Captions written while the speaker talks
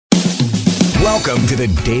Welcome to the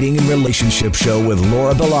Dating and Relationship Show with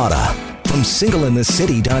Laura Bilotta from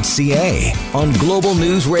singleinthecity.ca on Global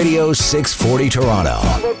News Radio 640 Toronto.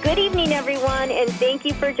 Well, good evening, everyone, and thank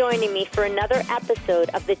you for joining me for another episode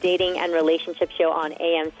of the Dating and Relationship Show on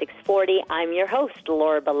AM 640. I'm your host,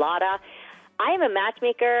 Laura Bilotta. I am a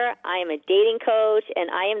matchmaker, I am a dating coach, and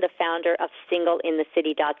I am the founder of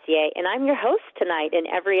singleInTheCity.ca, and I'm your host tonight and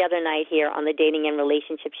every other night here on the Dating and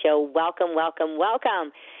Relationship Show. Welcome, welcome,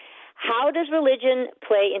 welcome. How does religion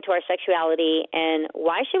play into our sexuality, and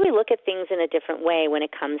why should we look at things in a different way when it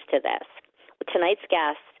comes to this? Tonight's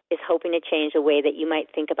guest is hoping to change the way that you might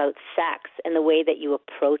think about sex and the way that you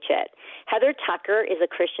approach it. Heather Tucker is a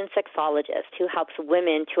Christian sexologist who helps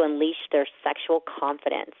women to unleash their sexual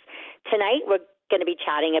confidence. Tonight, we're going to be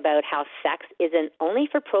chatting about how sex isn't only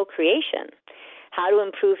for procreation, how to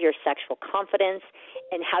improve your sexual confidence,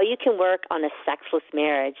 and how you can work on a sexless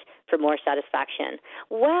marriage for more satisfaction.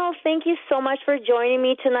 Well, thank you so much for joining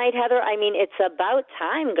me tonight, Heather. I mean, it's about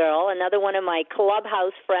time, girl. Another one of my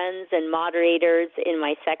clubhouse friends and moderators in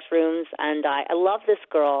my sex rooms, and I love this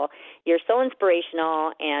girl. You're so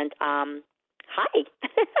inspirational, and hi.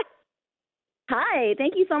 Hi,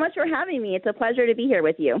 thank you so much for having me. It's a pleasure to be here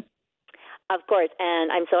with you. Of course,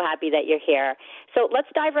 and I'm so happy that you're here. So let's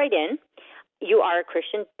dive right in. You are a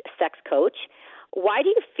Christian sex coach. Why do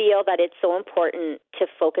you feel that it's so important to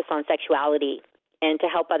focus on sexuality and to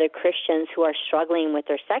help other Christians who are struggling with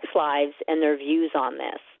their sex lives and their views on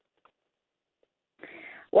this?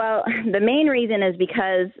 Well, the main reason is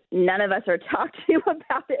because none of us are talked to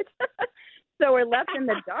about it. So we're left in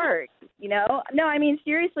the dark, you know? No, I mean,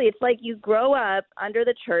 seriously, it's like you grow up under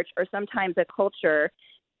the church or sometimes a culture,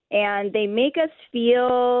 and they make us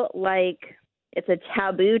feel like it's a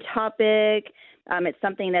taboo topic. It's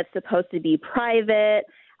something that's supposed to be private.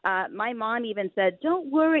 My mom even said,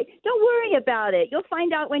 don't worry about it. You'll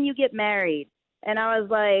find out when you get married. And I was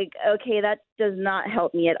like, okay, that does not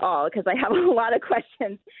help me at all because I have a lot of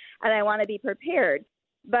questions and I want to be prepared.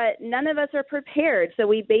 But none of us are prepared. So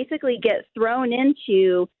we basically get thrown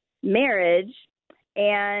into marriage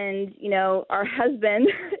and, you know, our husband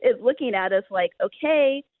is looking at us like,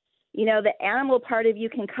 okay, you know, the animal part of you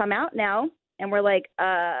can come out now. And we're like,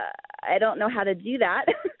 I don't know how to do that.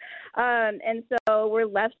 And so we're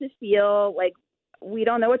left to feel like we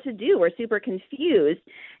don't know what to do. We're super confused.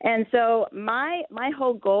 And so my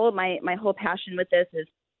whole goal, my whole passion with this is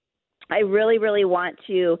I really, really want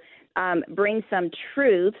to bring some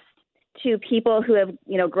truths to people who have,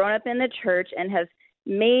 you know, grown up in the church and have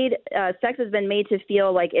made sex has been made to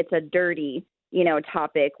feel like it's a dirty, you know,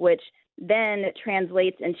 topic, which then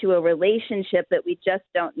translates into a relationship that we just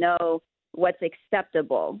don't know what's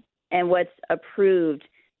acceptable and what's approved,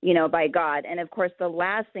 you know, by God. And of course, the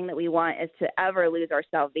last thing that we want is to ever lose our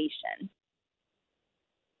salvation.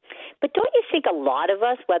 But don't you think a lot of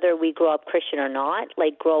us, whether we grow up Christian or not,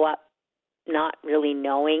 like grow up not really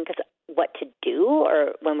knowing what to do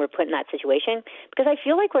or when we're put in that situation? Because I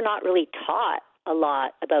feel like we're not really taught a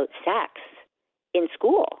lot about sex in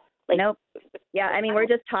school. Like, nope. Yeah, I mean, we're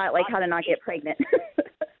just taught like how to not get pregnant.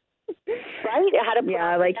 Right? How to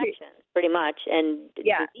prevent infections, pretty much, and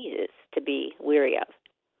diseases to be weary of.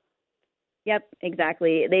 Yep,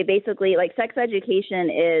 exactly. They basically, like, sex education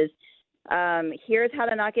is, here's how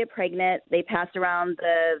to not get pregnant. They pass around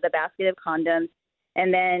the basket of condoms,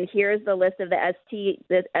 and then here's the list of the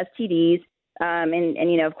STDs,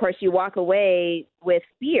 and you know, of course, you walk away with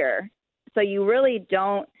fear. So you really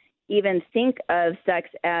don't even think of sex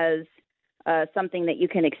as something that you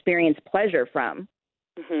can experience pleasure from.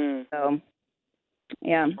 Mm-hmm. So,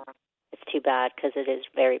 yeah. It's too bad because it is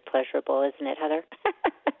very pleasurable, isn't it, Heather?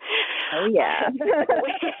 Oh, yeah.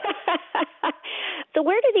 So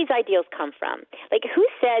where do these ideals come from? Like, who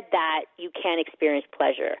said that you can't experience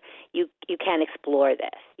pleasure? You can't explore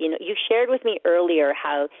this. You know, you shared with me earlier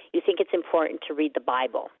how you think it's important to read the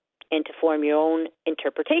Bible and to form your own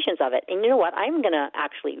interpretations of it. And you know what? I'm going to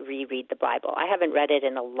actually reread the Bible. I haven't read it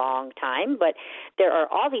in a long time, but there are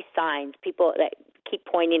all these signs, people that keep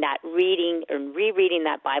pointing at reading and rereading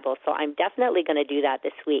that Bible. So I'm definitely going to do that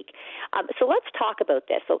this week. So let's talk about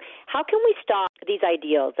this. So how can we stop these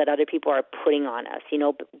ideals that other people are putting on us, you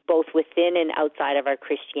know, both within and outside of our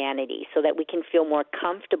Christianity, so that we can feel more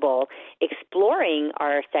comfortable exploring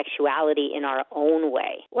our sexuality in our own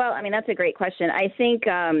way? Well, I mean, that's a great question. I think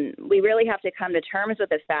we really have to come to terms with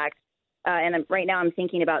the fact, and right now I'm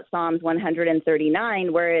thinking about Psalms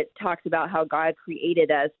 139, where it talks about how God created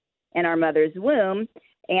us in our mother's womb,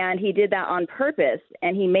 and he did that on purpose,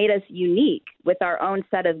 and he made us unique with our own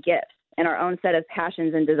set of gifts and our own set of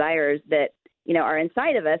passions and desires that, you know, are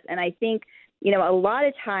inside of us. And I think, you know, a lot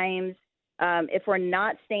of times if we're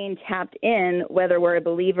not staying tapped in, whether we're a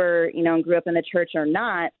believer, and grew up in the church or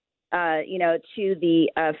not, to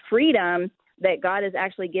the freedom that God has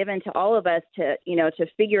actually given to all of us to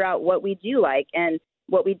figure out what we do like and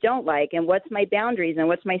what we don't like, and what's my boundaries and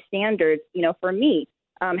what's my standards, for me.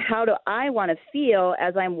 How do I want to feel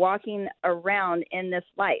as I'm walking around in this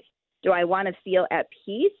life? Do I want to feel at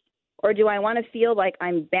peace, or do I want to feel like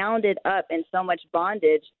I'm bounded up in so much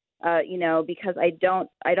bondage, because I don't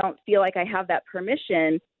feel like I have that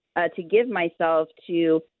permission to give myself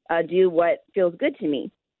to do what feels good to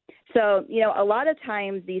me. So, a lot of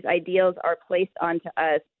times these ideals are placed onto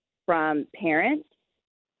us from parents,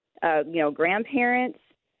 grandparents,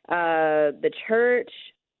 the church.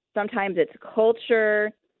 Sometimes it's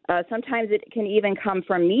culture. Sometimes it can even come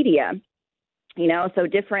from media, so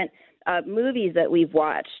different movies that we've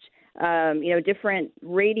watched, different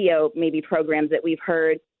radio maybe programs that we've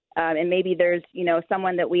heard. And maybe there's,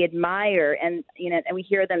 someone that we admire and we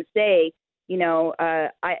hear them say,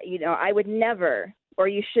 I would never, or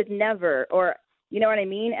you should never, or, you know what I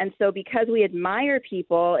mean? And so because we admire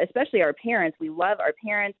people, especially our parents, we love our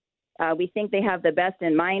parents. We think they have the best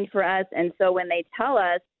in mind for us. And so when they tell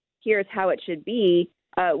us, here's how it should be,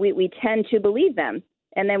 we tend to believe them.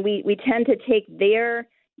 And then we tend to take their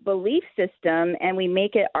belief system and we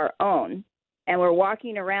make it our own. And we're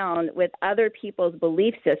walking around with other people's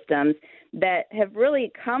belief systems that have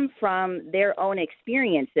really come from their own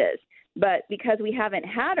experiences. But because we haven't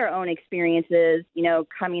had our own experiences,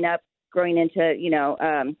 coming up, growing into,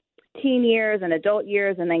 teen years and adult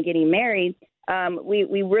years and then getting married,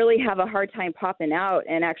 we really have a hard time popping out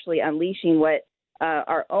and actually unleashing what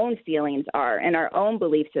our own feelings are and our own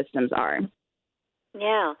belief systems are.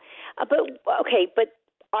 Yeah. But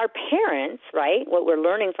our parents, right, what we're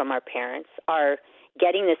learning from our parents are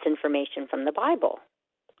getting this information from the Bible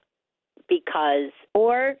because...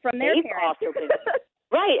 Or from their parents.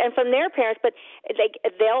 Right, and from their parents, but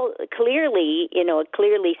they'll clearly, it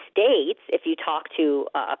clearly states, if you talk to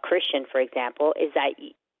a Christian, for example, is that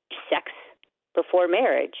sex before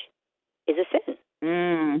marriage is a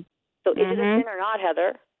sin. So is it a sin or not,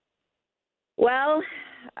 Heather? Well,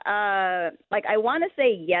 I want to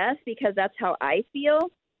say yes because that's how I feel.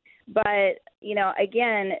 But,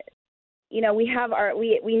 again,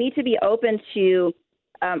 we need to be open to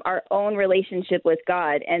our own relationship with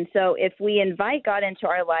God. And so if we invite God into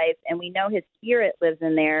our life and we know his spirit lives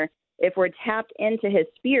in there, if we're tapped into his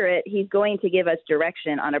spirit, he's going to give us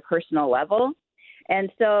direction on a personal level.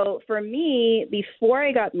 And so for me, before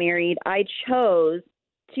I got married, I chose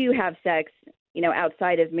to have sex,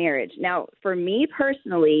 outside of marriage. Now, for me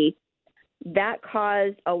personally, that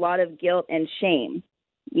caused a lot of guilt and shame,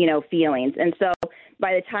 feelings. And so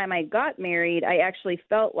by the time I got married, I actually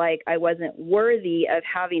felt like I wasn't worthy of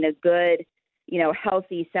having a good,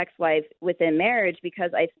 healthy sex life within marriage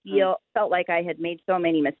because I felt like I had made so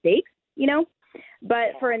many mistakes,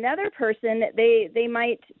 But for another person, they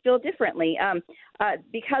might feel differently.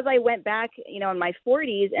 Because I went back, in my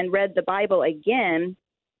 40s and read the Bible again,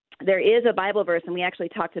 there is a Bible verse, and we actually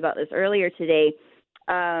talked about this earlier today.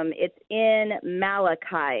 It's in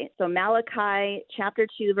Malachi. So Malachi chapter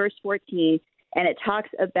 2, verse 14, and it talks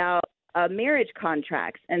about marriage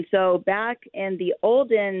contracts. And so back in the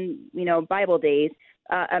olden, Bible days,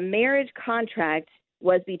 a marriage contract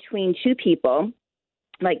was between two people,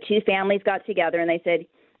 like two families got together and they said,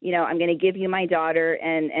 I'm going to give you my daughter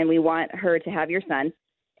and we want her to have your son.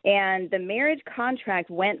 And the marriage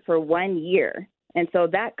contract went for 1 year. And so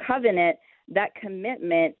that covenant, that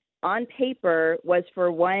commitment on paper was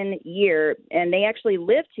for 1 year, and they actually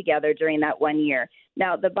lived together during that 1 year.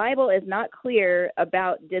 Now, the Bible is not clear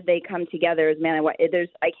about did they come together as man and wife.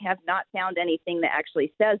 I have not found anything that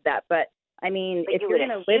actually says that. But, if you're going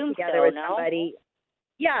to live together with somebody,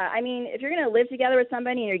 if you're going to live together with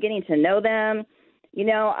somebody and you're getting to know them,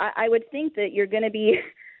 I would think that you're going to be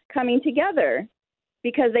coming together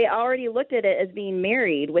because they already looked at it as being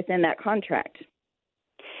married within that contract.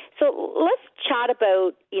 So let's chat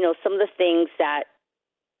about, some of the things that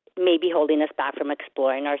may be holding us back from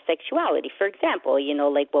exploring our sexuality. For example,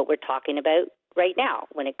 like what we're talking about right now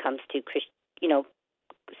when it comes to,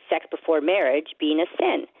 sex before marriage being a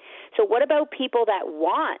sin. So what about people that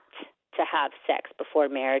want to have sex before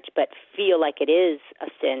marriage but feel like it is a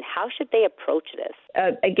sin? How should they approach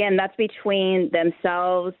this? Again, that's between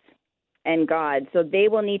themselves and God. So they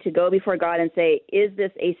will need to go before God and say, is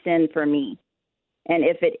this a sin for me? And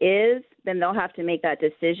if it is, then they'll have to make that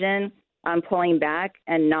decision on pulling back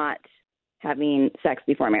and not having sex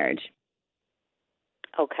before marriage.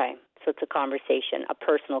 Okay. So it's a conversation, a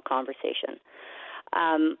personal conversation.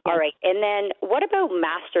 All right. And then what about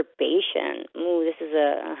masturbation? Ooh, this is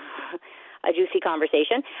a juicy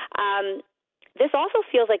conversation. This also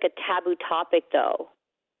feels like a taboo topic, though,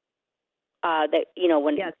 that,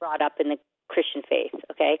 when it's brought up in the Christian faith,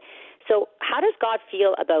 okay? So how does God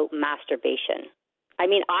feel about masturbation? I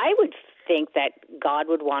mean, I would think that God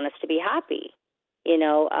would want us to be happy,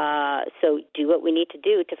 so do what we need to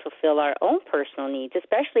do to fulfill our own personal needs,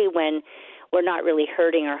 especially when we're not really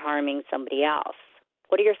hurting or harming somebody else.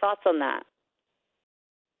 What are your thoughts on that?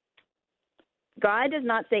 God does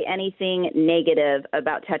not say anything negative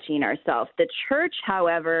about touching ourselves. The church,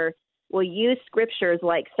 however, will use scriptures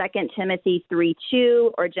like 2 Timothy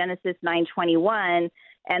 3:2 or Genesis 9:21,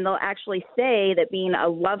 and they'll actually say that being a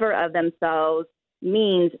lover of themselves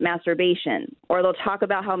means masturbation. Or they'll talk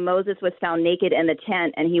about how Moses was found naked in the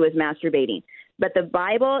tent and he was masturbating. But the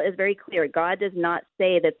Bible is very clear. God does not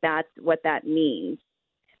say that that's what that means.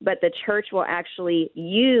 But the church will actually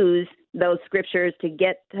use those scriptures to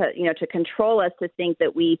get to control us to think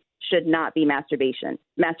that we should not be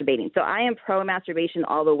masturbating. So I am pro masturbation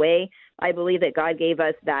all the way. I believe that God gave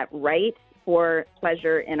us that right for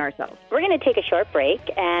pleasure in ourselves. We're going to take a short break,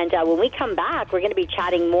 and when we come back, we're going to be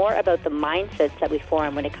chatting more about the mindsets that we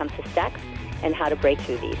form when it comes to sex and how to break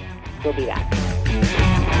through these. We'll be back.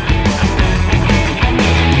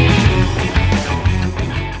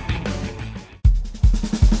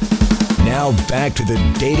 Now back to the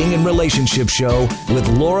Dating and Relationship Show with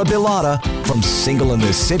Laura Bilotta from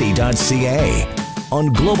singleinthecity.ca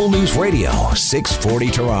on Global News Radio 640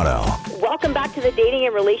 Toronto. Welcome back to the Dating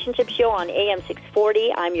and Relationship Show on AM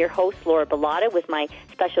 640. I'm your host, Laura Bilotta, with my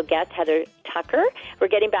special guest, Heather Tucker. We're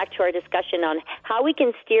getting back to our discussion on how we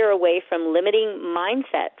can steer away from limiting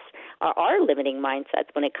mindsets, or our limiting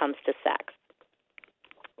mindsets when it comes to sex.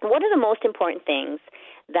 One of the most important things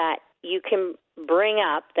that you can bring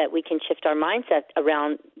up that we can shift our mindset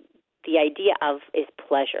around the idea of is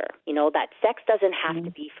pleasure. That sex doesn't have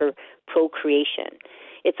to be for procreation.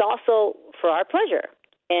 It's also for our pleasure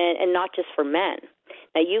and not just for men.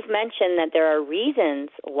 Now, you've mentioned that there are reasons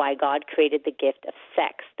why God created the gift of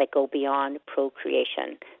sex that go beyond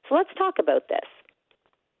procreation. So let's talk about this.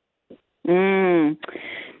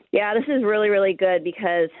 Yeah, this is really, really good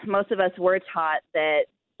because most of us were taught that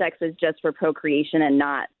sex is just for procreation and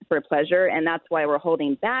not for pleasure, and that's why we're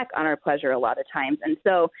holding back on our pleasure a lot of times. And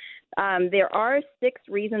so there are 6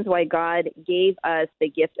 reasons why God gave us the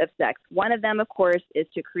gift of sex. One of them, of course, is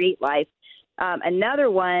to create life. Another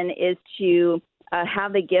one is to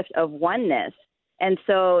have the gift of oneness. And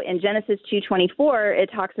so in Genesis 2:24,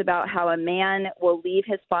 it talks about how a man will leave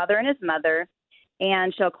his father and his mother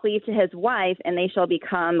and shall cleave to his wife, and they shall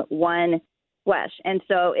become one flesh. And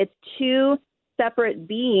so it's 2 separate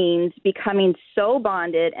beings becoming so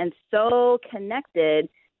bonded and so connected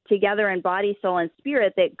together in body, soul, and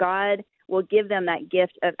spirit that God will give them that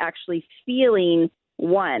gift of actually feeling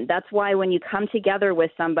one. That's why when you come together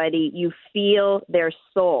with somebody, you feel their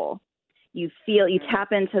soul. You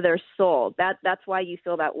tap into their soul. That's why you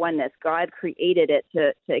feel that oneness. God created it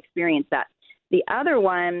to experience that. The other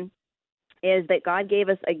one is that God gave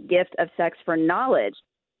us a gift of sex for knowledge.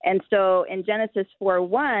 And so in Genesis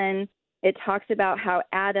 4:1, it talks about how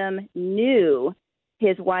Adam knew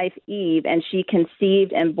his wife Eve, and she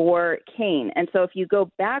conceived and bore Cain. And so if you go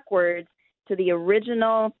backwards to the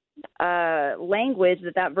original language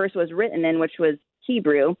that verse was written in, which was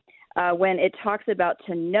Hebrew, when it talks about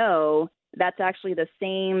to know, that's actually the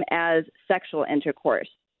same as sexual intercourse.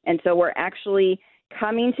 And so we're actually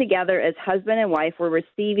coming together as husband and wife. We're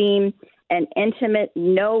receiving an intimate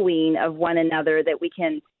knowing of one another that we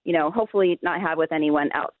can, hopefully not have with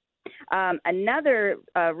anyone else. Another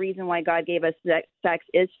reason why God gave us sex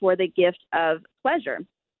is for the gift of pleasure.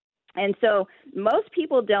 And so most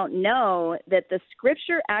people don't know that the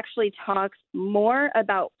scripture actually talks more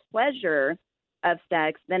about pleasure of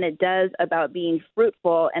sex than it does about being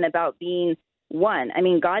fruitful and about being one. I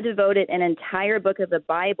mean, God devoted an entire book of the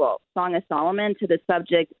Bible, Song of Solomon, to the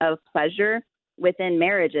subject of pleasure within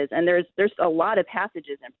marriages. And there's a lot of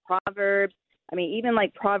passages in Proverbs. I mean, even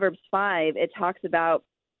like Proverbs 5, it talks about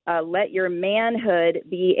let your manhood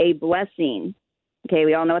be a blessing. Okay,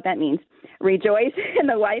 we all know what that means. Rejoice in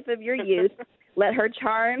the wife of your youth. Let her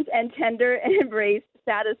charms and tender embrace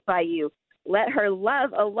satisfy you. Let her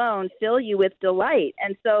love alone fill you with delight.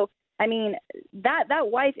 And so, I mean, that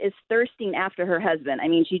wife is thirsting after her husband. I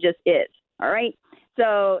mean, she just is. All right.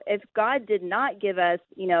 So if God did not give us,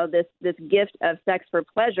 this gift of sex for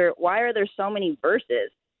pleasure, why are there so many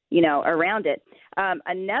verses, around it?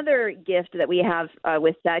 Another gift that we have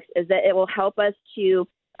with sex is that it will help us to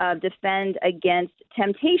defend against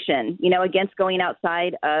temptation, against going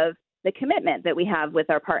outside of the commitment that we have with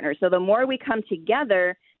our partner. So the more we come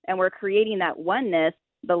together and we're creating that oneness,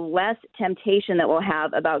 the less temptation that we'll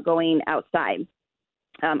have about going outside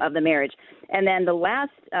of the marriage. And then the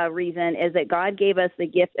last reason is that God gave us the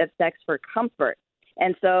gift of sex for comfort.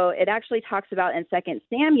 And so it actually talks about in 2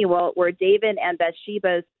 Samuel where David and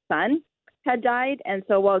Bathsheba's son had died. And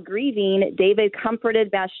so while grieving, David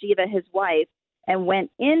comforted Bathsheba, his wife, and went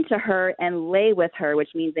into her and lay with her, which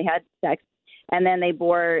means they had sex. And then they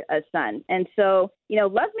bore a son. And so,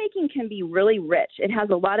 lovemaking can be really rich. It has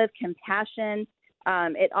a lot of compassion.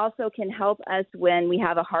 It also can help us when we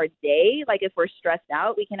have a hard day. Like if we're stressed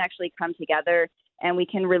out, we can actually come together and we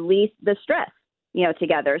can release the stress,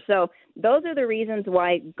 together. So those are the reasons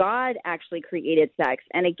why God actually created sex.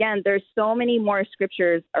 And again, there's so many more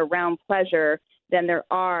scriptures around pleasure than there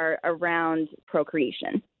are around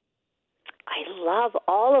procreation. I love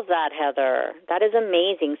all of that, Heather. That is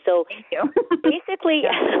amazing. So Thank you. basically,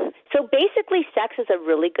 sex is a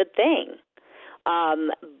really good thing. Oh,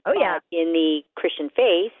 yeah. But in the Christian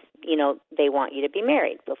faith, they want you to be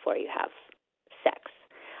married before you have sex,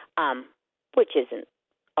 which isn't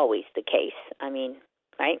always the case. I mean,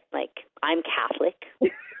 right? Like, I'm Catholic.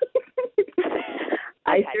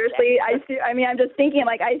 I'm just thinking,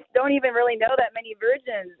 like, I don't even really know that many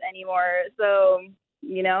virgins anymore. So,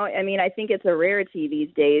 I think it's a rarity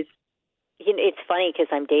these days. It's funny because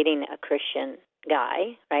I'm dating a Christian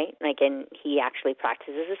guy, right? Like, and he actually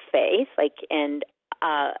practices his faith. Like, and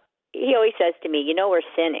he always says to me, we're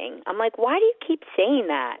sinning. I'm like, why do you keep saying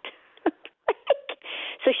that?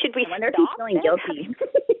 So should we I wonder stop? If he's feeling guilty.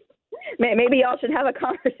 Maybe y'all should have a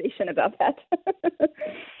conversation about that.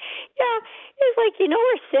 Yeah, it's like,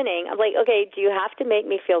 we're sinning. I'm like, okay, do you have to make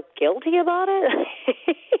me feel guilty about it?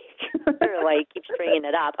 Or like keeps bringing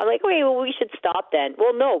it up. I'm like, okay, well, we should stop then.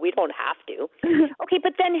 Well, no, we don't have to. Okay,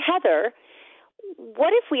 but then Heather,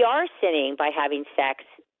 what if we are sinning by having sex,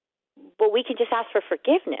 but we can just ask for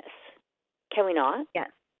forgiveness? Can we not? Yes.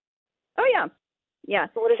 Oh yeah, yeah.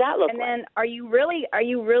 So what does that look like? And then, are you really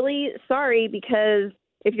sorry? Because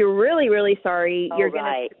if you're really, really sorry, you're going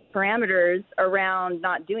to put parameters around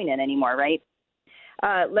not doing it anymore, right?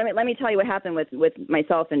 Let me tell you what happened with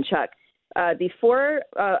myself and Chuck. Before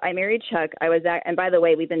I married Chuck, and by the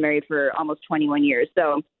way, we've been married for almost 21 years.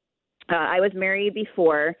 So I was married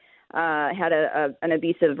before, had an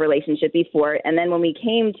abusive relationship before. And then when we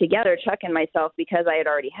came together, Chuck and myself, because I had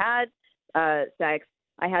already had sex,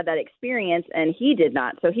 I had that experience and he did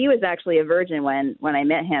not. So he was actually a virgin when I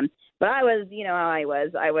met him. But I was, how I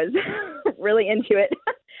was really into it.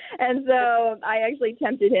 And so I actually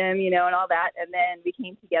tempted him, and all that. And then we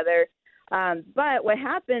came together. But what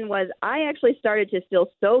happened was I actually started to feel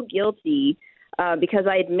so guilty because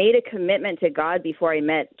I had made a commitment to God before I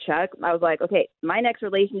met Chuck. I was like, okay, my next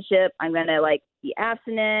relationship, I'm going to be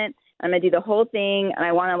abstinent. I'm going to do the whole thing. And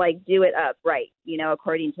I want to do it up right,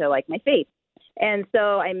 according to my faith. And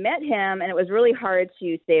so I met him and it was really hard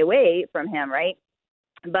to stay away from him. Right.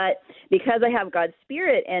 But because I have God's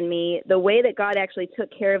Spirit in me, the way that God actually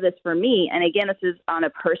took care of this for me, and again, this is on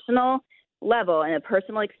a personal level and a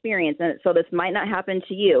personal experience, and so this might not happen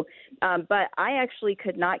to you, but I actually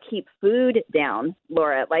could not keep food down,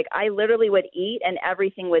 Laura. I literally would eat and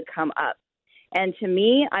everything would come up. And to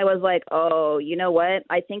me, I was like, oh, you know what?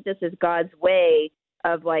 I think this is God's way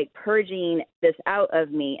of purging this out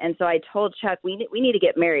of me. And so I told Chuck, we need to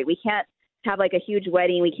get married. We can't have a huge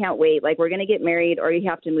wedding. We can't wait. We're going to get married or you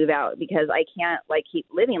have to move out because I can't keep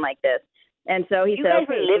living like this. And so he said, okay,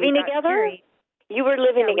 were living together? You were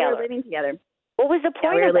living together. We were living together. What was the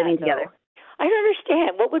point of that, living together. I don't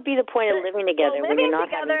understand. What would be the point of living together when you're not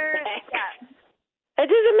having sex? Yeah. It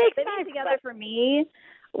doesn't make sense. Living together for me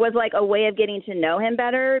was a way of getting to know him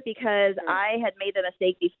better because I had made the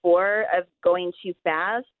mistake before of going too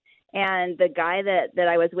fast. And the guy that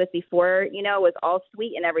I was with before, was all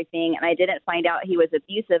sweet and everything. And I didn't find out he was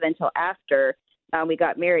abusive until after we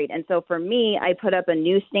got married. And so for me, I put up a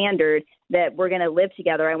new standard that we're going to live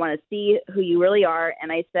together. I want to see who you really are.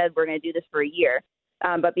 And I said, we're going to do this for a year.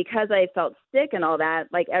 But because I felt sick and all that,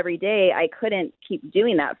 every day, I couldn't keep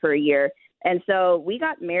doing that for a year. And so we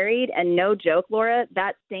got married, and no joke, Laura,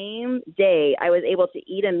 that same day I was able to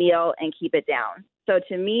eat a meal and keep it down. So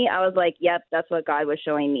to me, I was like, yep, that's what God was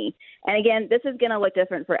showing me. And again, this is going to look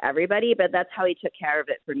different for everybody, but that's how he took care of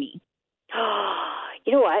it for me.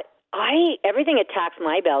 You know what? Everything attacks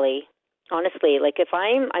my belly. Honestly, if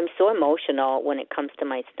I'm so emotional when it comes to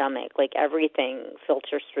my stomach, everything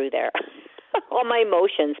filters through there. All my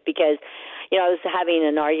emotions, because, I was having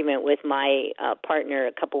an argument with my partner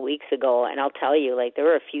a couple weeks ago, and I'll tell you, there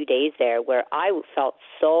were a few days there where I felt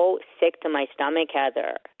so sick to my stomach,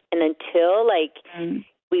 Heather. And until,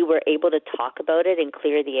 we were able to talk about it and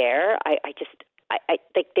clear the air, I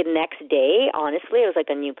like the next day, honestly, I was like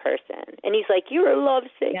a new person. And he's like, "You were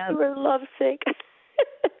lovesick. Yeah. You were lovesick."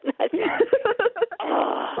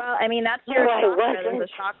 Well, I mean, that's your chakra. There's a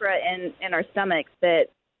chakra in our stomachs that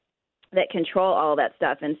control all that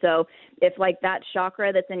stuff. And so if like that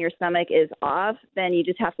chakra that's in your stomach is off, then you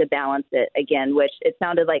just have to balance it again, which it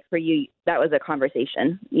sounded like for you, that was a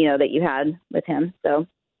conversation, that you had with him. So.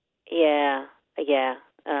 Yeah.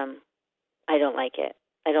 I don't like it.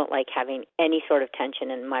 I don't like having any sort of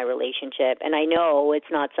tension in my relationship. And I know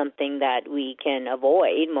it's not something that we can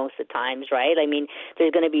avoid most of the times, right? I mean,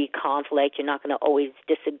 there's going to be conflict. You're not going to always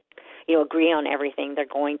agree on everything. There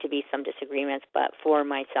are going to be some disagreements. But for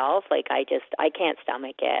myself, like I can't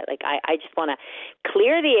stomach it. Like I just want to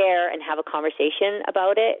clear the air and have a conversation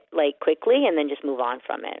about it like quickly and then just move on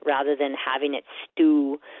from it rather than having it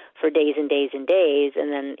stew for days and days and days.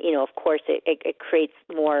 And then, of course, it creates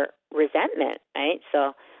more resentment, right?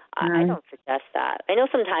 So I don't suggest that. I know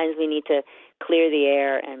sometimes we need to clear the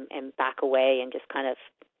air and back away and just kind of,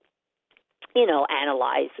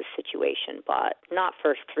 analyze the situation, but not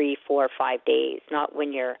for 3, 4, 5 days, not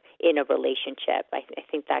when you're in a relationship. I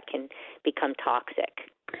think that can become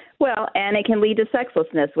toxic. Well, and it can lead to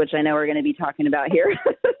sexlessness, which I know we're going to be talking about here.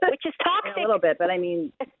 Which is toxic. A little bit, but I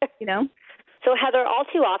mean, So, Heather, all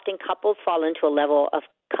too often couples fall into a level of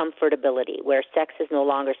comfortability where sex is no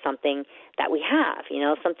longer something that we have,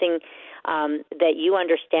 something that you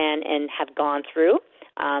understand and have gone through.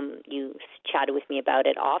 You chatted with me about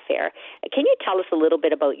it off air. Can you tell us a little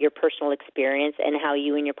bit about your personal experience and how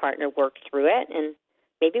you and your partner worked through it and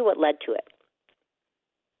maybe what led to it?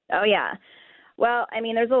 Oh, yeah. Well, I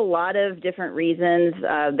mean, there's a lot of different reasons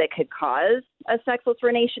that could cause a sexless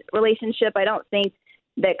relationship. I don't think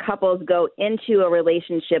that couples go into a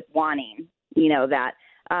relationship wanting, that.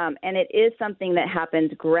 And it is something that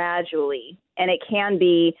happens gradually. And it can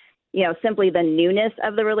be, simply the newness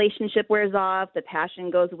of the relationship wears off, the passion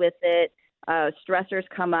goes with it, stressors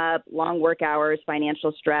come up, long work hours,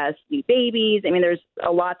 financial stress, new babies. I mean, there's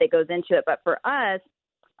a lot that goes into it. But for us,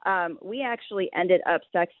 we actually ended up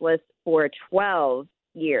sexless for 12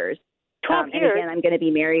 years. 12 years? And again, I'm going to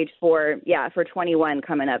be married for 21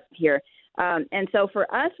 coming up here. And so for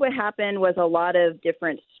us, what happened was a lot of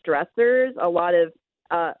different stressors, a lot of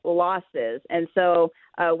losses. And so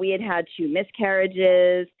we had 2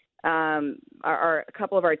 miscarriages. A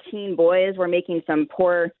couple of our teen boys were making some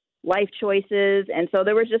poor life choices. And so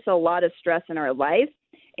there was just a lot of stress in our life.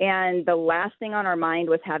 And the last thing on our mind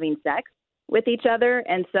was having sex with each other.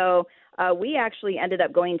 And so we actually ended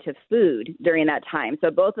up going to food during that time.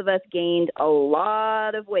 So both of us gained a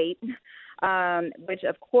lot of weight, which,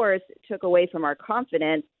 of course, took away from our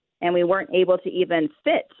confidence. And we weren't able to even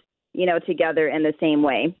fit, together in the same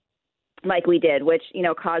way like we did, which,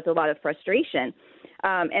 caused a lot of frustration.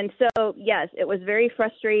 And so, yes, it was very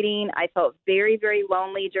frustrating. I felt very, very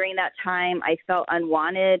lonely during that time. I felt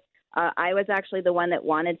unwanted. I was actually the one that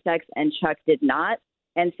wanted sex and Chuck did not.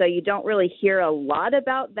 And so you don't really hear a lot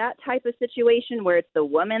about that type of situation where it's the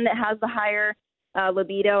woman that has the higher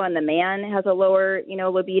libido and the man has a lower,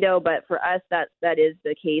 libido. But for us, that is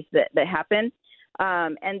the case that happened.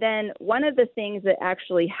 And then one of the things that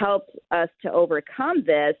actually helped us to overcome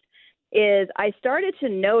this is I started to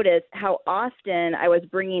notice how often I was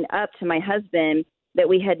bringing up to my husband that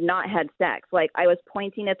we had not had sex. Like I was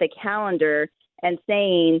pointing at the calendar and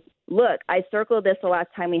saying, look, I circled this the last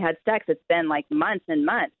time we had sex. It's been like months and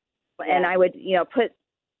months. Yeah. And I would,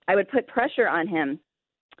 put pressure on him.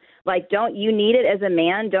 Like, don't you need it as a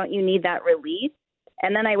man? Don't you need that release?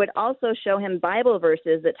 And then I would also show him Bible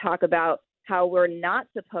verses that talk about how we're not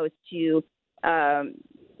supposed to, to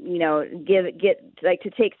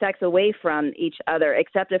take sex away from each other,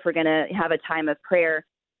 except if we're going to have a time of prayer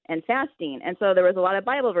and fasting. And so there was a lot of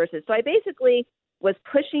Bible verses. So I basically was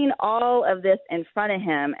pushing all of this in front of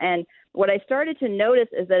him. And what I started to notice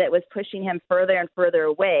is that it was pushing him further and further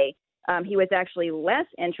away. He was actually less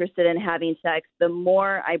interested in having sex the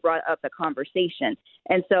more I brought up the conversation.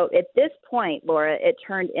 And so at this point, Laura, it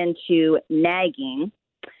turned into nagging.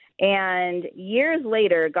 And years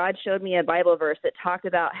later, God showed me a Bible verse that talked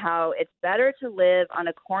about how it's better to live on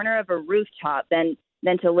a corner of a rooftop than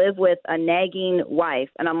to live with a nagging wife.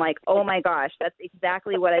 And I'm like, oh my gosh, that's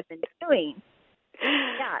exactly what I've been doing.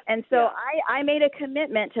 Yeah. And so I made a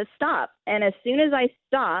commitment to stop. And as soon as I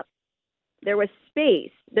stopped, there was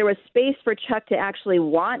space. There was space for Chuck to actually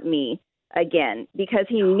want me again because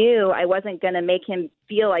he knew I wasn't going to make him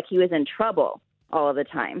feel like he was in trouble all of the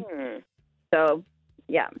time. So,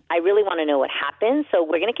 yeah. I really want to know what happened. So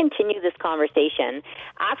we're going to continue this conversation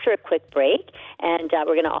after a quick break. And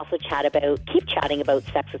we're going to also keep chatting about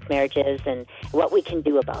sexless marriages and what we can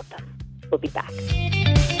do about them. We'll be back.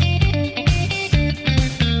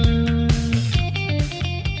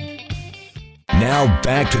 Now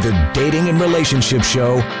back to the Dating and Relationship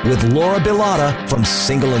Show with Laura Bilotta from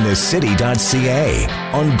singleintthecity.ca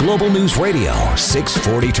on Global News Radio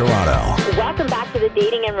 640 Toronto. Welcome back to the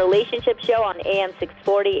Dating and Relationship Show on AM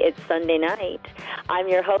 640. It's Sunday night. I'm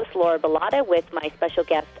your host, Laura Bilotta, with my special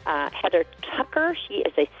guest, Heather Tucker. She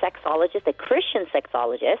is a sexologist, a Christian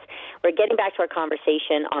sexologist. We're getting back to our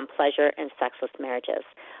conversation on pleasure and sexless marriages.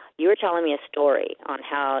 You were telling me a story on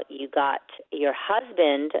how you got your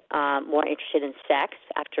husband more interested in sex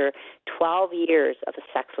after 12 years of a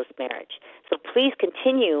sexless marriage. So please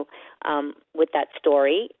continue with that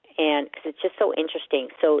story, and because it's just so interesting.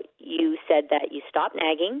 So you said that you stopped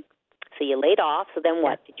nagging, so you laid off. So then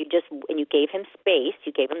what? Did you just, and you gave him space,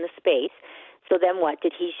 you gave him the space. So then what?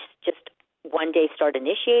 Did he just one day start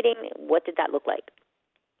initiating? What did that look like?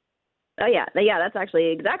 Oh, yeah, that's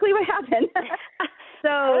actually exactly what happened.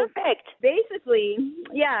 So perfect. Basically,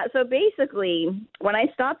 when I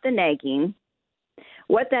stopped the nagging,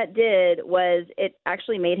 what that did was it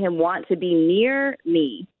actually made him want to be near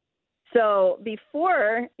me. So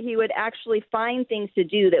before, he would actually find things to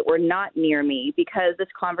do that were not near me because this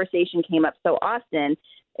conversation came up so often.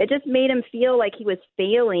 It just made him feel like he was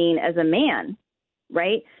failing as a man,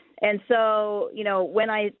 right? And so, when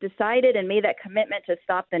I decided and made that commitment to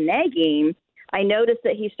stop the nagging, I noticed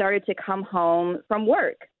that he started to come home from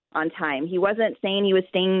work on time. He wasn't saying he was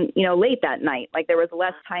staying, late that night. Like there was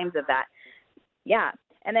less times of that. Yeah.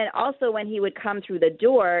 And then also when he would come through the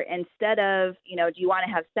door, instead of, do you want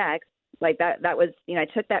to have sex? Like that was, I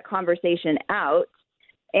took that conversation out,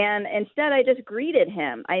 and instead I just greeted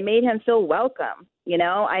him. I made him feel welcome.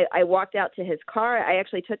 I walked out to his car. I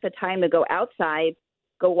actually took the time to go outside,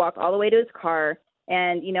 go walk all the way to his car.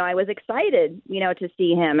 And, I was excited, to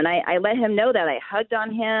see him. And I let him know that. I hugged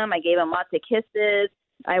on him. I gave him lots of kisses.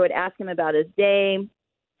 I would ask him about his day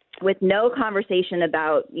with no conversation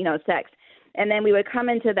about, sex. And then we would come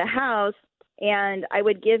into the house, and I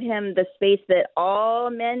would give him the space that all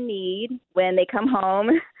men need when they come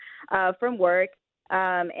home from work.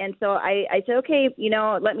 And so I said, okay,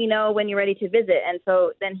 let me know when you're ready to visit. And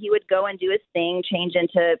so then he would go and do his thing, change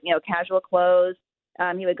into, casual clothes.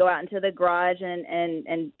 He would go out into the garage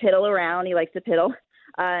and piddle around. He likes to piddle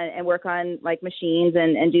and work on like machines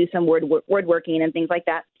and do some word working and things like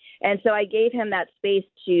that. And so I gave him that space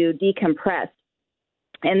to decompress.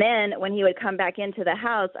 And then when he would come back into the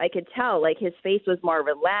house, I could tell like his face was more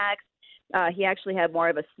relaxed. He actually had more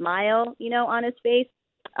of a smile, on his face.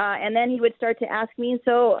 And then he would start to ask me,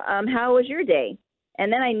 so how was your day?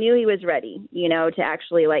 And then I knew he was ready, to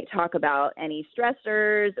actually like talk about any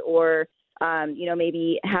stressors or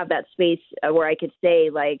maybe have that space where I could say,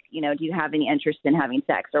 like, do you have any interest in having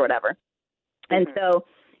sex or whatever? Mm-hmm. And so,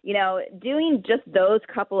 doing just those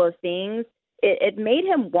couple of things, it made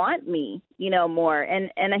him want me, more.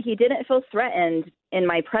 And he didn't feel threatened in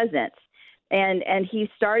my presence. And he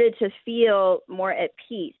started to feel more at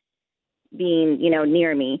peace being,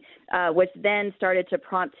 near me, which then started to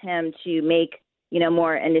prompt him to make,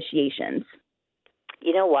 more initiations.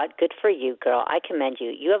 You know what? Good for you, girl. I commend you.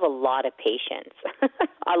 You have a lot of patience,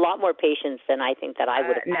 a lot more patience than I think that I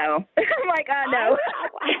would have. No. I'm like, no.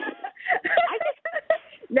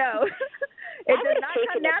 No. It does not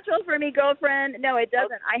come natural for me, girlfriend. No, it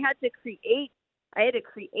doesn't. Okay. I had to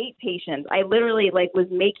create patience. I literally was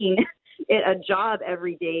making it a job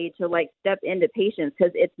every day to step into patience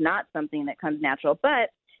because it's not something that comes natural, but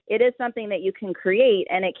it is something that you can create,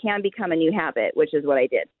 and it can become a new habit, which is what I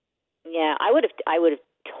did. Yeah, I would have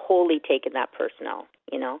totally taken that personal,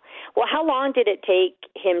 Well, how long did it take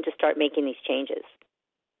him to start making these changes?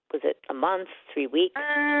 Was it a month, 3 weeks?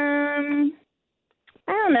 I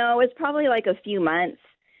don't know. It was probably a few months,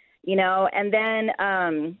 And then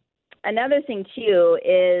another thing, too,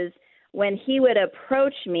 is when he would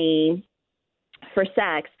approach me for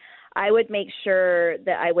sex, I would make sure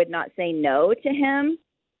that I would not say no to him.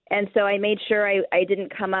 And so I made sure I didn't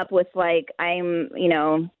come up with I'm,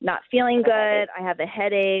 not feeling good. I have a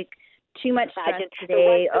headache, too much stress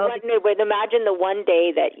today. Imagine the one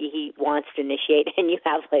day that he wants to initiate and you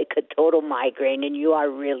have a total migraine and you are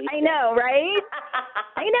really sick. I know, right?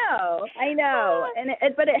 I know.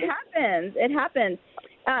 But it happens. It happens.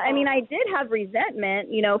 I did have resentment,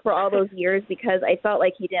 for all those years because I felt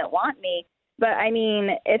like he didn't want me. But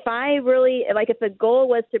if I really, if the goal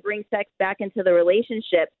was to bring sex back into the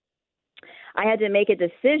relationship, I had to make a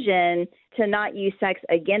decision to not use sex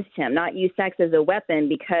against him, not use sex as a weapon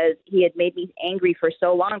because he had made me angry for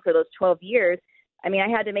so long for those 12 years. I mean, I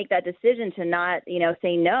had to make that decision to not,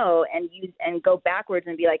 say no and go backwards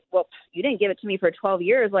and be like, well, you didn't give it to me for 12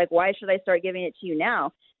 years. Like, why should I start giving it to you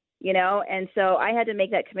now? And so I had to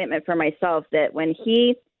make that commitment for myself that when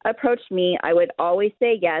he approached me, I would always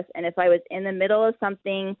say yes. And if I was in the middle of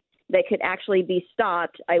something that could actually be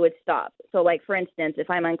stopped, I would stop. So like, for instance, if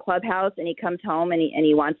I'm on Clubhouse and he comes home and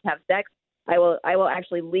he wants to have sex, I will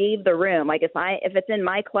actually leave the room. Like if it's in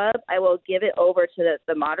my club, I will give it over to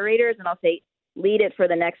the moderators and I'll say, lead it for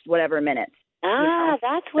the next whatever minutes.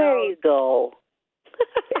 That's where you go.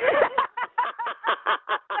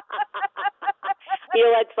 You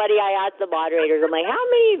know what's funny? I asked the moderators, I'm like, how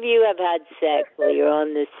many of you have had sex while you're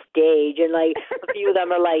on this stage? And like a few of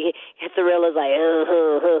them are like, Thrilla's like,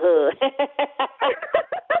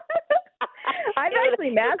 I've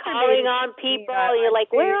actually masturbated. Calling on people, and you're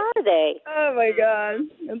like, where are they? Oh my God,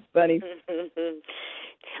 that's funny.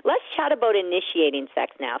 Let's chat about initiating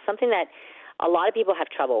sex now, something that a lot of people have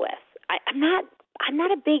trouble with. I'm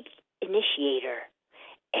not a big initiator,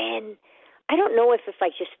 and I don't know if I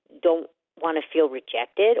just don't want to feel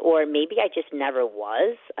rejected, or maybe I just never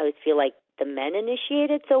was. I would feel like the men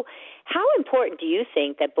initiated. So how important do you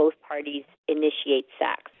think that both parties initiate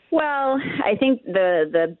sex? Well, I think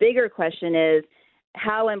the bigger question is,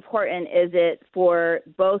 how important is it for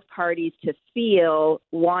both parties to feel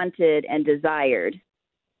wanted and desired?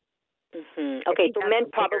 Mm-hmm. Okay, so men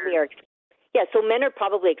probably are. Yeah, so men are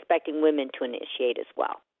probably expecting women to initiate as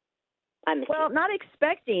well. Well, not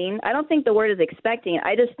expecting. I don't think the word is expecting.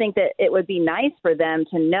 I just think that it would be nice for them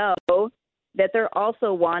to know that they're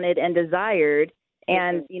also wanted and desired.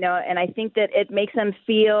 And, and I think that it makes them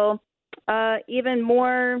feel even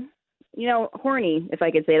more, horny, if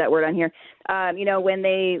I could say that word on here. When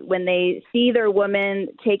they see their woman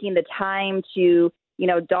taking the time to,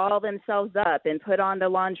 doll themselves up and put on the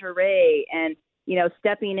lingerie and,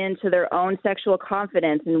 stepping into their own sexual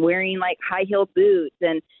confidence and wearing like high-heeled boots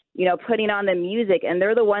and, putting on the music, and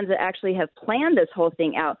they're the ones that actually have planned this whole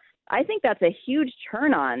thing out. I think that's a huge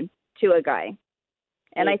turn on to a guy.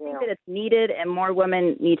 And I think that it's needed and more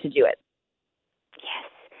women need to do it.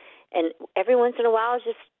 Yes. And every once in a while,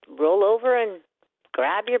 just roll over and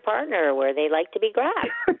grab your partner where they like to be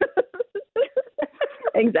grabbed.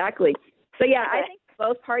 Exactly. So, yeah, I think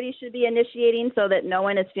both parties should be initiating so that no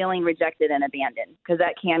one is feeling rejected and abandoned, because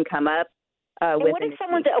that can come up. And what if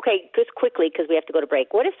someone's, okay, just quickly, because we have to go to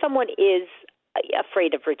break. What if someone is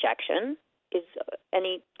afraid of rejection? Is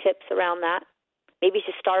any tips around that? Maybe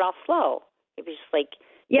just start off slow. Maybe just like...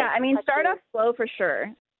 Yeah, I mean, start off slow for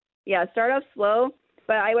sure. Yeah, start off slow.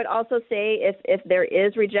 But I would also say if there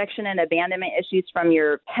is rejection and abandonment issues from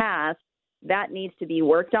your past, that needs to be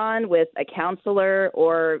worked on with a counselor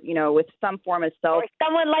or, with some form of self. Or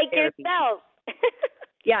someone like yourself.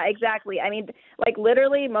 Yeah, exactly. I mean, like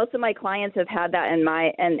literally most of my clients have had that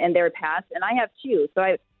in their past, and I have too.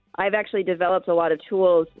 So I've actually developed a lot of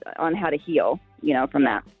tools on how to heal, from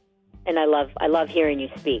that. And I love hearing you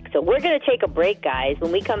speak. So we're going to take a break, guys.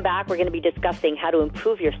 When we come back, we're going to be discussing how to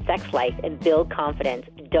improve your sex life and build confidence.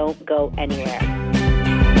 Don't go anywhere.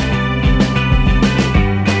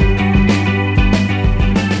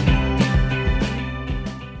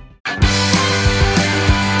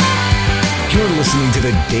 You're listening to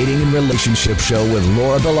the Dating and Relationship Show with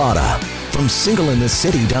Laura Bilotta from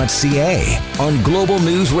singleinthecity.ca on Global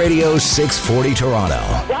News Radio 640 Toronto.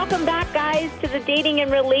 Welcome back, guys, to the Dating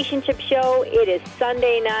and Relationship Show. It is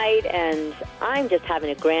Sunday night, and I'm just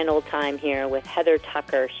having a grand old time here with Heather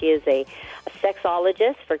Tucker. She is a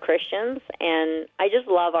sexologist for Christians, and I just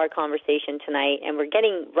love our conversation tonight, and we're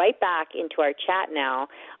getting right back into our chat now,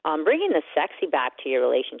 bringing the sexy back to your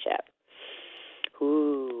relationship.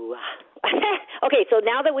 Ooh. Okay, so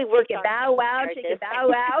now that we've worked on... Bow wow, chicken bow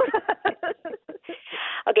wow.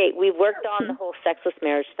 Okay, we've worked on the whole sexless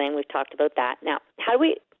marriage thing. We've talked about that. Now, how do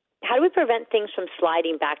we prevent things from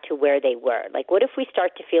sliding back to where they were? Like, what if we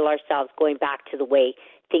start to feel ourselves going back to the way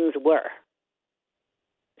things were?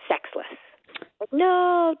 Sexless. Like,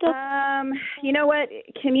 no, don't... you know what?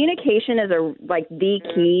 Communication is the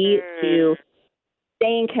key to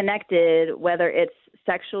staying connected, whether it's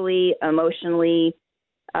sexually, emotionally,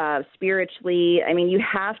 spiritually. I mean, you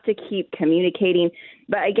have to keep communicating.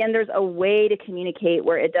 But again, there's a way to communicate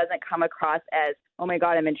where it doesn't come across as, oh my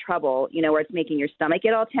God, I'm in trouble, where it's making your stomach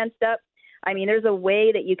get all tensed up. I mean, there's a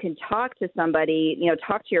way that you can talk to somebody,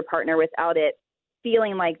 talk to your partner without it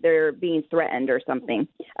feeling like they're being threatened or something.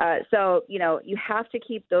 So, you have to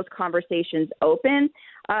keep those conversations open.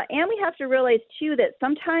 And we have to realize, too, that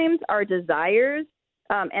sometimes our desires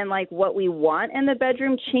and like what we want in the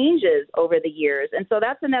bedroom changes over the years. And so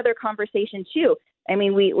that's another conversation too. I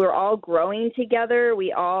mean, we're all growing together.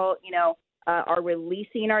 We all, are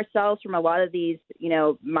releasing ourselves from a lot of these,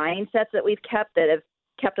 mindsets that we've kept that have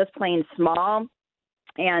kept us playing small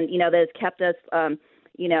and, that has kept us,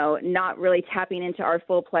 not really tapping into our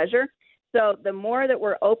full pleasure. So the more that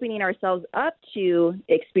we're opening ourselves up to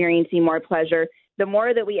experiencing more pleasure, the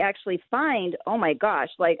more that we actually find, oh my gosh,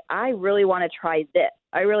 like I really want to try this.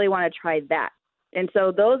 I really want to try that. And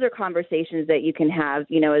so those are conversations that you can have,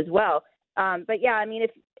 as well. But yeah, I mean,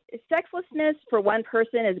 if sexlessness for one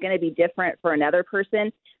person is going to be different for another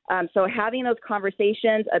person. So having those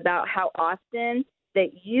conversations about how often that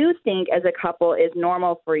you think as a couple is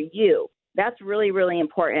normal for you, that's really, really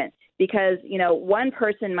important because, one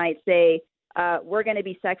person might say, we're going to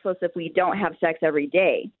be sexless if we don't have sex every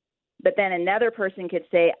day. But then another person could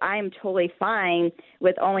say, I'm totally fine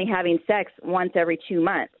with only having sex once every 2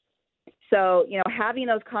 months. So, having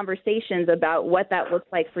those conversations about what that looks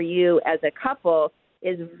like for you as a couple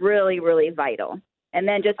is really, really vital. And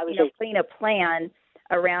then just, putting a plan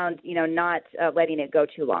around, not letting it go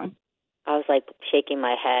too long. I was like shaking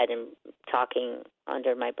my head and talking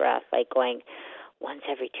under my breath, like going once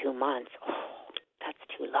every 2 months. Oh, that's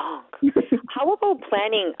too long. How about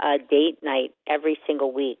planning a date night every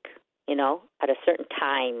single week, at a certain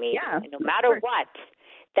time, maybe, no matter what,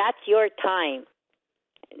 that's your time.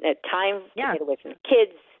 The time to get away from the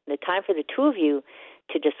kids, the time for the two of you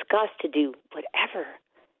to discuss, to do whatever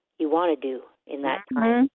you want to do in that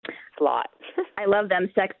time slot. I love them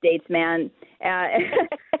sex dates, man.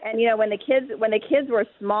 And when the kids were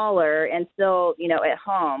smaller and still, at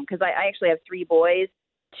home, because I actually have 3 boys.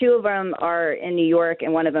 2 of them are in New York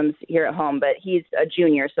and one of them's here at home, but he's a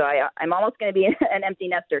junior, so I'm almost going to be an empty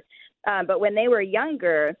nester. But when they were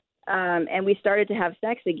younger and we started to have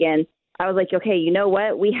sex again, I was like, okay, you know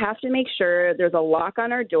what? We have to make sure there's a lock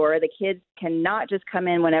on our door. The kids cannot just come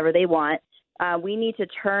in whenever they want. We need to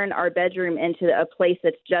turn our bedroom into a place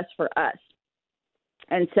that's just for us.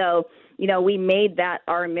 And so, we made that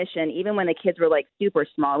our mission. Even when the kids were like super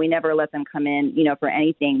small, we never let them come in, for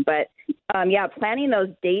anything. But planning those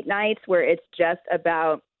date nights where it's just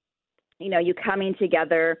about, you coming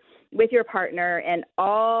together with your partner and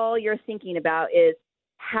all you're thinking about is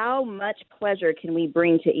how much pleasure can we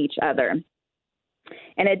bring to each other?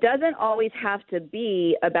 And it doesn't always have to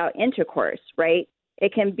be about intercourse, right?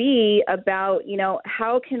 It can be about,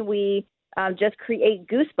 how can we just create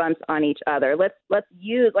goosebumps on each other? Let's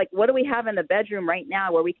use, like, what do we have in the bedroom right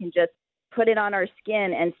now where we can just put it on our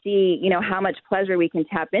skin and see, how much pleasure we can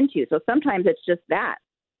tap into. So sometimes it's just that.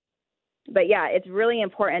 But yeah, it's really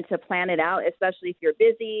important to plan it out, especially if you're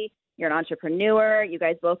busy, you're an entrepreneur, you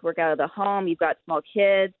guys both work out of the home, you've got small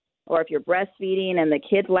kids, or if you're breastfeeding and the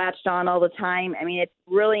kids latched on all the time. I mean, it's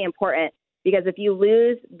really important because if you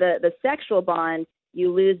lose the sexual bond,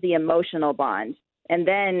 you lose the emotional bond. And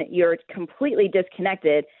then you're completely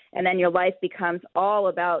disconnected. And then your life becomes all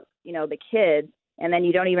about, the kids. And then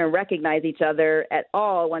you don't even recognize each other at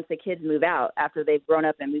all once the kids move out. After they've grown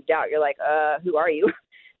up and moved out, you're like, who are you?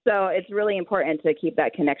 So it's really important to keep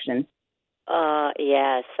that connection.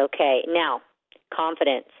 Yes. Okay. Now,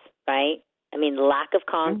 confidence, right? I mean, lack of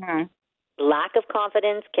confidence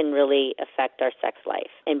can really affect our sex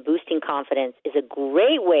life. And boosting confidence is a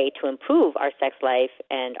great way to improve our sex life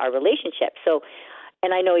and our relationship. So,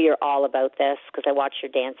 and I know you're all about this because I watch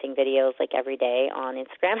your dancing videos like every day on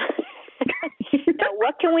Instagram. Now,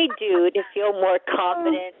 what can we do to feel more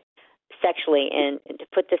confident sexually and to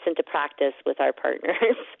put this into practice with our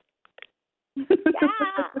partners?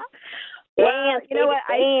 Well, you know what?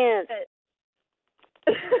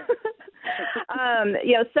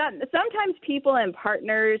 Sometimes people and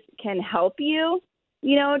partners can help you,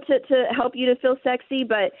 to help you to feel sexy.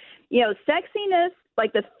 But, sexiness,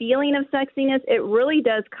 like the feeling of sexiness, it really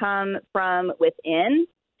does come from within.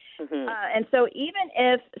 Mm-hmm. And so even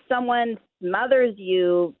if someone smothers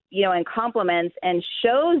you, and compliments and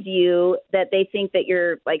shows you that they think that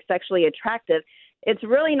you're like sexually attractive, it's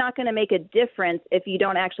really not going to make a difference if you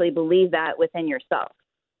don't actually believe that within yourself.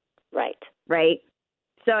 Right. Right.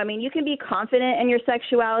 So, I mean, you can be confident in your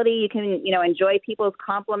sexuality. You can, enjoy people's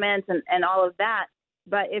compliments and all of that.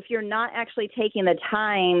 But if you're not actually taking the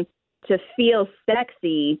time to feel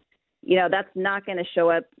sexy, that's not going to show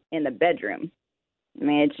up in the bedroom. I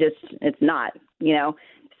mean, it's not,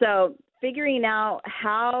 So figuring out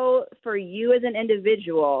how for you as an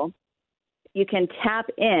individual, you can tap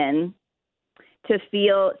in to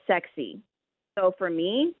feel sexy. So for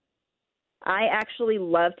me, I actually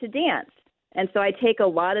love to dance. And so I take a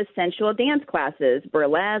lot of sensual dance classes,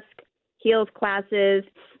 burlesque, heels classes.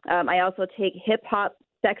 I also take hip-hop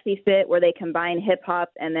sexy fit where they combine hip-hop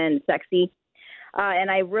and then sexy.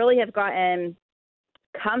 And I really have gotten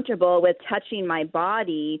comfortable with touching my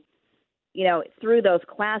body through those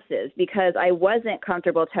classes because I wasn't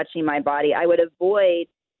comfortable touching my body. I would avoid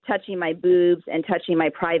touching my boobs and touching my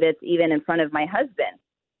privates even in front of my husband.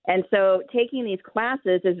 And so taking these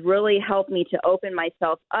classes has really helped me to open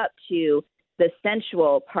myself up to the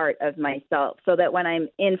sensual part of myself so that when I'm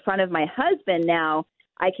in front of my husband now,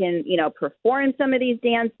 I can, perform some of these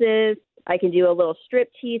dances. I can do a little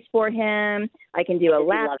strip tease for him. I can do a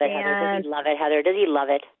lap dance. Does he love it, Heather? Does he love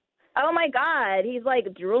it? Oh, my God. He's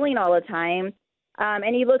like drooling all the time.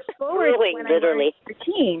 And he looks forward to when literally. I learn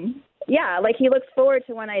routine. Yeah, like he looks forward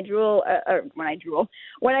to when I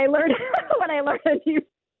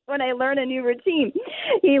learn a new routine.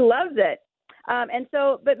 He loves it.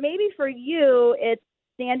 But maybe for you, it's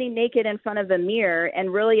standing naked in front of a mirror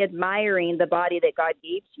and really admiring the body that God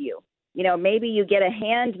gave to you. Maybe you get a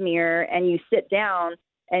hand mirror and you sit down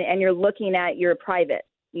and you're looking at your private,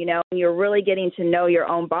 and you're really getting to know your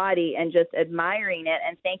own body and just admiring it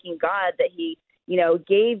and thanking God that he,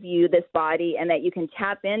 gave you this body and that you can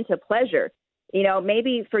tap into pleasure.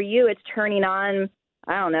 Maybe for you, it's turning on,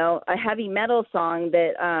 I don't know, a heavy metal song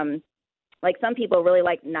that, like some people really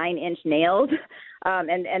like 9 Inch Nails,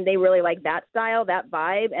 and they really like that style, that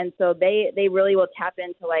vibe. And so they really will tap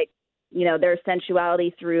into their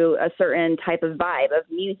sensuality through a certain type of vibe of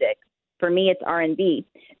music. For me, it's R&B.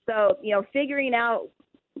 So, figuring out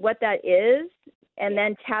what that is and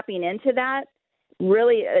then tapping into that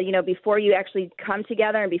really, before you actually come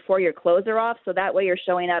together and before your clothes are off. So that way you're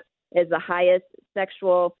showing up as the highest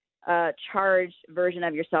sexual charged version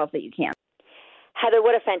of yourself that you can. Heather,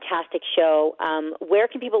 what a fantastic show. Where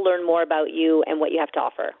can people learn more about you and what you have to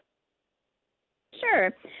offer?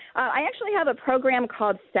 Sure. I actually have a program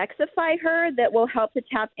called Sexify Her that will help to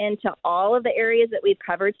tap into all of the areas that we've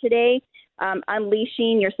covered today,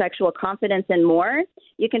 unleashing your sexual confidence and more.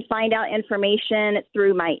 You can find out information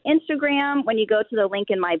through my Instagram when you go to the link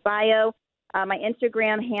in my bio. My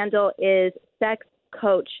Instagram handle is Sex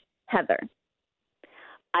Coach Heather.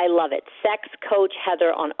 I love it. Sex Coach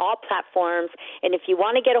Heather on all platforms. And if you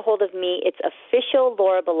want to get a hold of me, it's official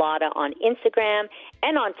Laura Bilotta on Instagram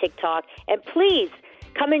and on TikTok. And please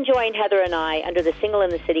come and join Heather and I under the Single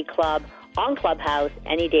in the City Club on Clubhouse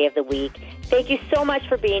any day of the week. Thank you so much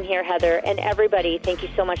for being here, Heather. And everybody, thank you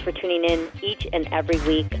so much for tuning in each and every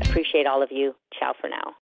week. Appreciate all of you. Ciao for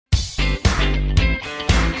now.